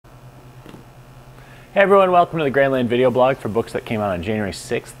Hey everyone, welcome to the GrandLAN video blog for books that came out on January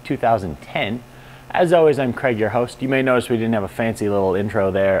 6th, 2010. As always, I'm Craig, your host. You may notice we didn't have a fancy little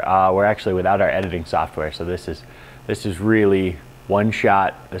intro there. We're actually without our editing software, so this is really one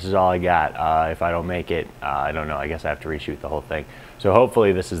shot. This is all I got. If I don't make it, I don't know, I guess I have to reshoot the whole thing. So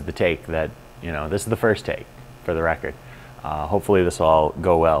hopefully this is the take that, this is the first take for the record. Hopefully this will all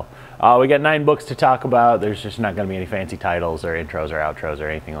go well. We got 9 books to talk about. There's just not going to be any fancy titles or intros or outros or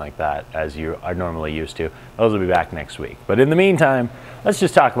anything like that as you are normally used to. Those will be back next week. But in the meantime, let's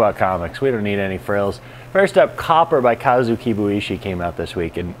just talk about comics. We don't need any frills. First up, Copper by Kazu Kibuishi came out this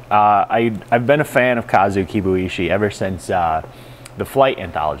week. And I've been a fan of Kazu Kibuishi ever since the Flight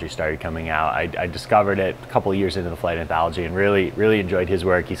anthology started coming out. I discovered it a couple of years into the Flight anthology and really enjoyed his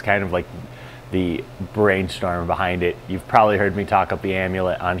work. He's kind of like the brainstorm behind it. You've probably heard me talk up The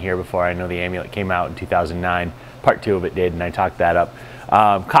Amulet on here before. I know The Amulet came out in 2009. Part 2 of it did, and I talked that up.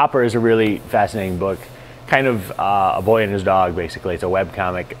 Copper is a really fascinating book. Kind of a boy and his dog, basically. It's a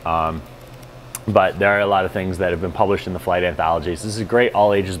webcomic, but there are a lot of things that have been published in the Flight anthologies. This is a great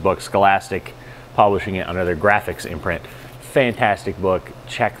all-ages book. Scholastic publishing it under their graphics imprint. Fantastic book.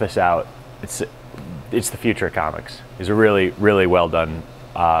 Check this out. It's the future of comics. He's a really well done,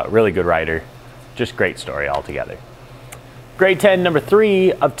 really good writer. Just great story altogether. Grade 10, number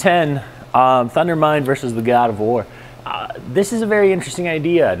 3 of 10, Thundermind versus the God of War. This is a very interesting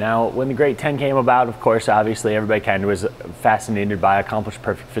idea. Now, when the Grade 10 came about, of course, obviously, everybody kind of was fascinated by Accomplished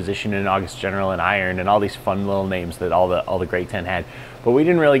Perfect Physician and August General and Iron and all these fun little names that all the Grade 10 had. But we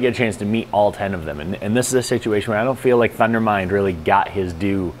didn't really get a chance to meet all 10 of them. And this is a situation where I don't feel like Thundermind really got his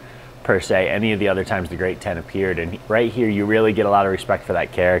due, per se, any of the other times the Great 10 appeared. And right here, you really get a lot of respect for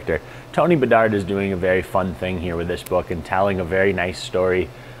that character. Tony Bedard is doing a very fun thing here with this book and telling a very nice story.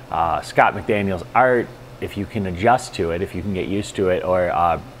 Scott McDaniel's art, if you can adjust to it, if you can get used to it, or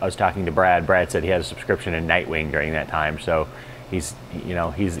I was talking to Brad. Brad said he had a subscription in Nightwing during that time, so he's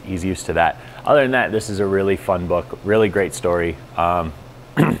used to that. Other than that, this is a really fun book, really great story,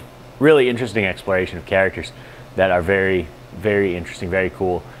 really interesting exploration of characters that are very interesting, very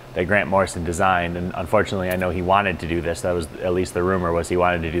cool, that Grant Morrison designed. And unfortunately, I know he wanted to do this. That was at least the rumor, was he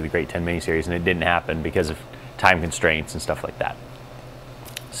wanted to do the Great 10 miniseries, and it didn't happen because of time constraints and stuff like that.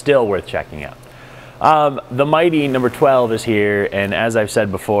 Still worth checking out. The Mighty number 12 is here, and as I've said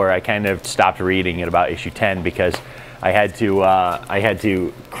before, I kind of stopped reading at about issue 10 because I had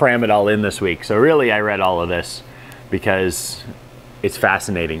to cram it all in this week. So really, I read all of this because it's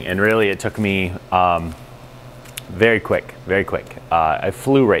fascinating, and really, it took me very quick. I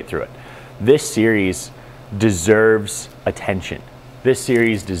flew right through it. This series deserves attention. This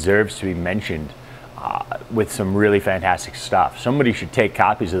series deserves to be mentioned with some really fantastic stuff. Somebody should take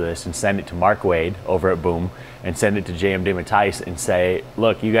copies of this and send it to Mark Waid over at Boom and send it to J.M. DeMatteis and say,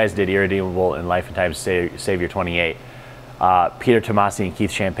 look, you guys did Irredeemable in Life and Times Savior 28. Peter Tomasi and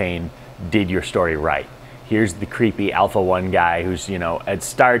Keith Champagne did your story right. Here's the creepy Alpha 1 guy who's, it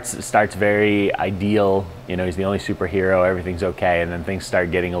starts very ideal. He's the only superhero, everything's okay, and then things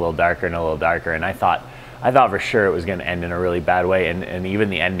start getting a little darker and a little darker. And I thought for sure it was going to end in a really bad way, and even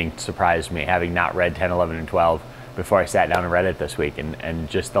the ending surprised me, having not read 10, 11, and 12 before I sat down and read it this week, and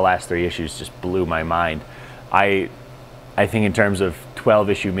just the last 3 issues just blew my mind. I think in terms of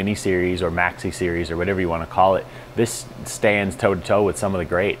 12-issue miniseries or maxi series or whatever you want to call it, this stands toe-to-toe with some of the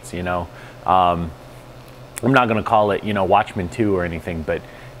greats, I'm not going to call it, Watchmen 2 or anything, but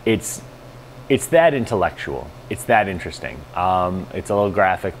it's that intellectual. It's that interesting. It's a little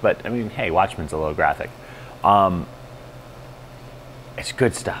graphic, but I mean, hey, Watchmen's a little graphic. It's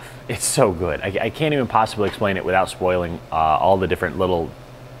good stuff. It's so good. I can't even possibly explain it without spoiling all the different little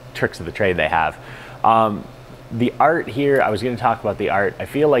tricks of the trade they have. The art here, I was going to talk about the art. I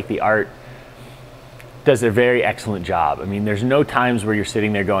feel like the art does a very excellent job. I mean, there's no times where you're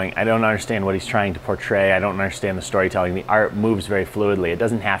sitting there going, I don't understand what he's trying to portray. I don't understand the storytelling. The art moves very fluidly. It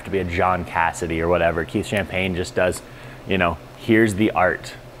doesn't have to be a John Cassidy or whatever. Keith Champagne just does, here's the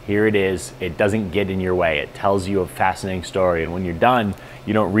art. Here it is. It doesn't get in your way. It tells you a fascinating story. And when you're done,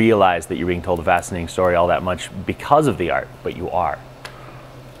 you don't realize that you're being told a fascinating story all that much because of the art, but you are.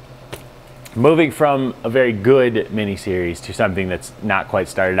 Moving from a very good miniseries to something that's not quite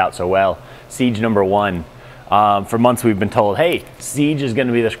started out so well, Siege number 1. For months we've been told, hey, Siege is going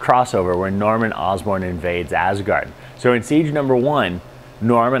to be this crossover where Norman Osborn invades Asgard. So in Siege number 1,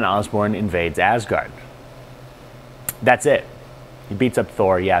 Norman Osborn invades Asgard. That's it. He beats up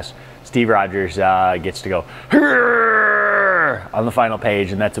Thor, yes. Steve Rogers gets to go on the final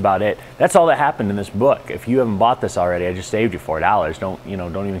page, and that's about it. That's all that happened in this book. If you haven't bought this already, I just saved you $4.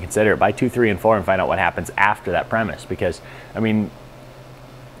 Don't even consider it. Buy 2, 3, and 4 and find out what happens after that premise, because I mean,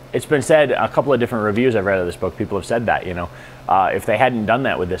 it's been said, a couple of different reviews I've read of this book, people have said that, if they hadn't done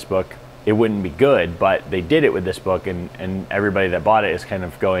that with this book, it wouldn't be good, but they did it with this book, and everybody that bought it is kind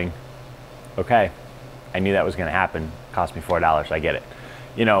of going, okay, I knew that was going to happen. It cost me $4. I get it.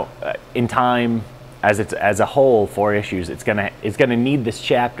 In time, as a whole, 4 issues, it's gonna need this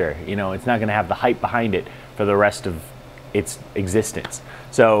chapter. It's not gonna have the hype behind it for the rest of its existence.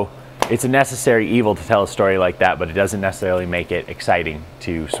 So it's a necessary evil to tell a story like that, but it doesn't necessarily make it exciting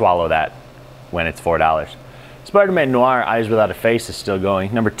to swallow that when it's $4. Spider-Man Noir, Eyes Without a Face, is still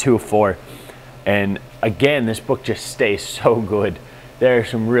going, number 2 of 4. And again, this book just stays so good. There are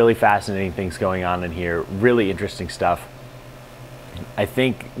some really fascinating things going on in here, really interesting stuff. I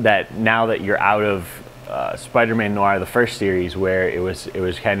think that now that you're out of Spider-Man Noir, the first series, where it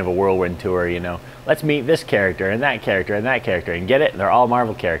was kind of a whirlwind tour, let's meet this character and that character and that character, and get it, they're all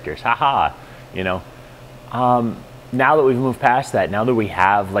Marvel characters, haha, now that we've moved past that, now that we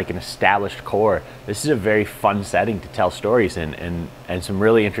have like an established core, this is a very fun setting to tell stories in, and some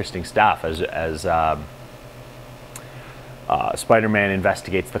really interesting stuff as Spider-Man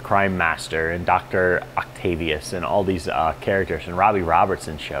investigates the Crime Master and Dr. Octavius and all these characters, and Robbie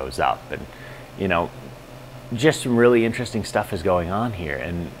Robertson shows up, and just some really interesting stuff is going on here,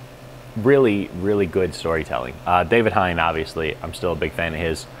 and really, really good storytelling. David Hine, obviously, I'm still a big fan of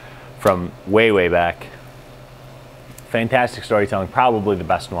his from way, way back. Fantastic storytelling, probably the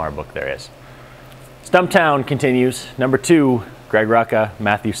best noir book there is. Stumptown continues, number 2, Greg Rucka,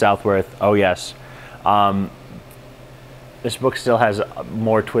 Matthew Southworth, oh yes. This book still has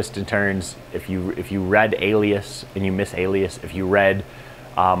more twists and turns. If you read Alias and you miss Alias, if you read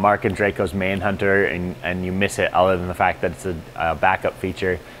Mark and Draco's Manhunter and you miss it, other than the fact that it's a backup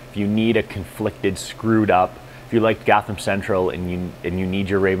feature, if you need a conflicted, screwed up, if you liked Gotham Central and you need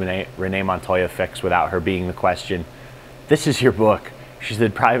your Renee Montoya fix without her being the question, this is your book. She's the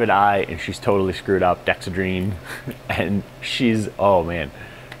Private Eye and she's totally screwed up, Dexedrine, and she's, oh man,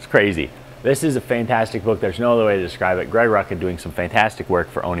 it's crazy. This is a fantastic book. There's no other way to describe it. Greg Rucka doing some fantastic work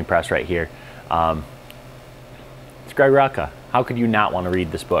for Oni Press right here. It's Greg Rucka. How could you not want to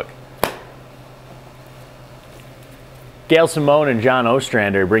read this book? Gail Simone and John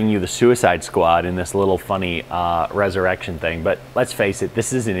Ostrander bring you the Suicide Squad in this little funny resurrection thing. But let's face it,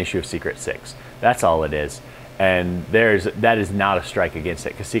 this is an issue of Secret 6. That's all it is. And that is not a strike against it,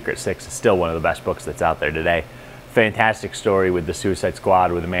 because Secret 6 is still one of the best books that's out there today. Fantastic story with the Suicide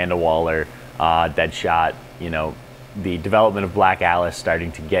Squad, with Amanda Waller, Deadshot, the development of Black Alice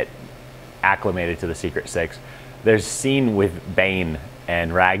starting to get acclimated to the Secret 6. There's a scene with Bane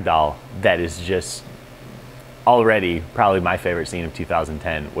and Ragdoll that is just already probably my favorite scene of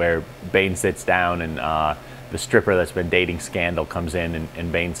 2010, where Bane sits down and the stripper that's been dating Scandal comes in,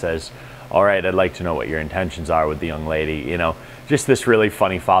 and Bane says, all right, I'd like to know what your intentions are with the young lady. Just this really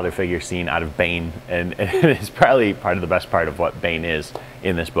funny father figure scene out of Bane, and it's probably part of the best part of what Bane is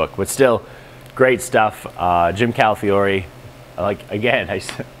in this book. But still, great stuff. Jim Calafiore, again,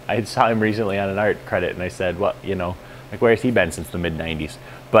 I saw him recently on an art credit, and I said, well, where's he been since the mid-90s?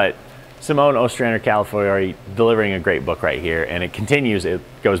 But Simone Ostrander Calafiore delivering a great book right here, and it continues. It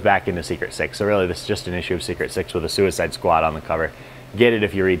goes back into Secret 6. So really, this is just an issue of Secret 6 with a Suicide Squad on the cover. Get it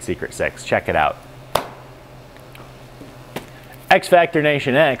if you read Secret 6. Check it out. X Factor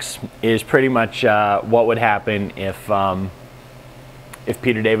Nation X is pretty much what would happen if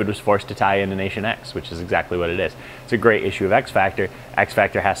Peter David was forced to tie into Nation X, which is exactly what it is. It's a great issue of X Factor. X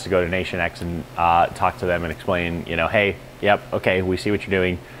Factor has to go to Nation X and talk to them and explain, hey, yep, okay, we see what you're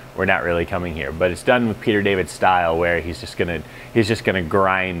doing. We're not really coming here. But it's done with Peter David's style, where he's just gonna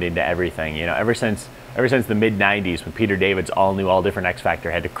grind into everything. Ever since the mid-90s, when Peter David's all new, all different X Factor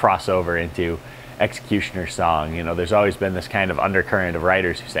had to cross over into Executioner's Song, there's always been this kind of undercurrent of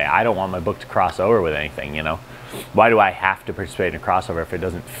writers who say, I don't want my book to cross over with anything, Why do I have to participate in a crossover if it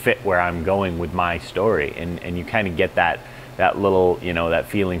doesn't fit where I'm going with my story? And you kind of get that little, that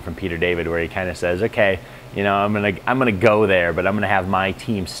feeling from Peter David, where he kind of says, okay, I'm gonna go there, but I'm gonna have my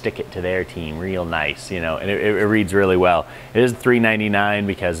team stick it to their team real nice, and it reads really well. It is $3.99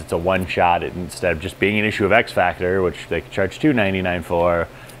 because it's a one-shot instead of just being an issue of X Factor, which they could charge $2.99 for.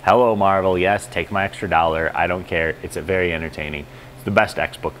 Hello, Marvel. Yes, take my extra $1. I don't care. It's very entertaining. It's the best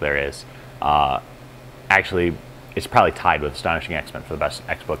X book there is. Actually, it's probably tied with Astonishing X-Men for the best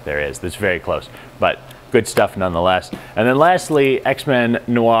X book there is. It's very close, but good stuff nonetheless. And then lastly, X-Men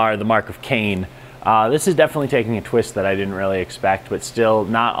Noir, The Mark of Cain. This is definitely taking a twist that I didn't really expect, but still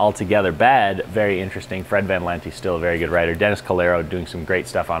not altogether bad. Very interesting. Fred Van Lente's still a very good writer. Dennis Calero doing some great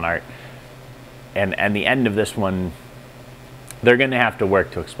stuff on art. And the end of this one, they're going to have to work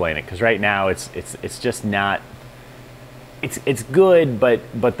to explain it, because right now it's just not it's good,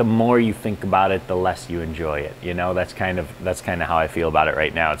 but the more you think about it, the less you enjoy it. You know, that's kind of how I feel about it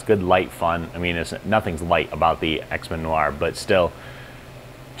right now. It's good, light fun. I mean, nothing's light about the X-Men Noir, but still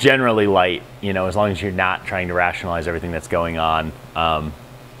generally light. You know, as long as you're not trying to rationalize everything that's going on.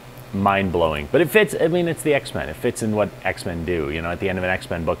 Mind-blowing, but it fits. I mean, it's the X-Men. It fits in what X-Men do. You know, at the end of an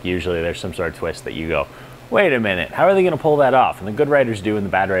X-Men book, usually there's some sort of twist that you go, wait a minute, how are they going to pull that off? And the good writers do and the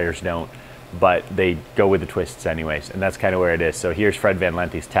bad writers don't, but they go with the twists anyways, and that's kind of where it is. So here's Fred Van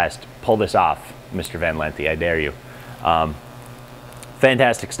Lente's test. Pull this off, Mr. Van Lente, I dare you.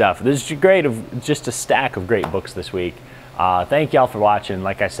 Fantastic stuff. This is great, just a stack of great books this week. Thank y'all for watching.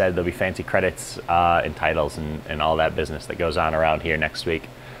 Like I said, there'll be fancy credits and titles and all that business that goes on around here next week.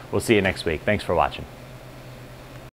 We'll see you next week. Thanks for watching.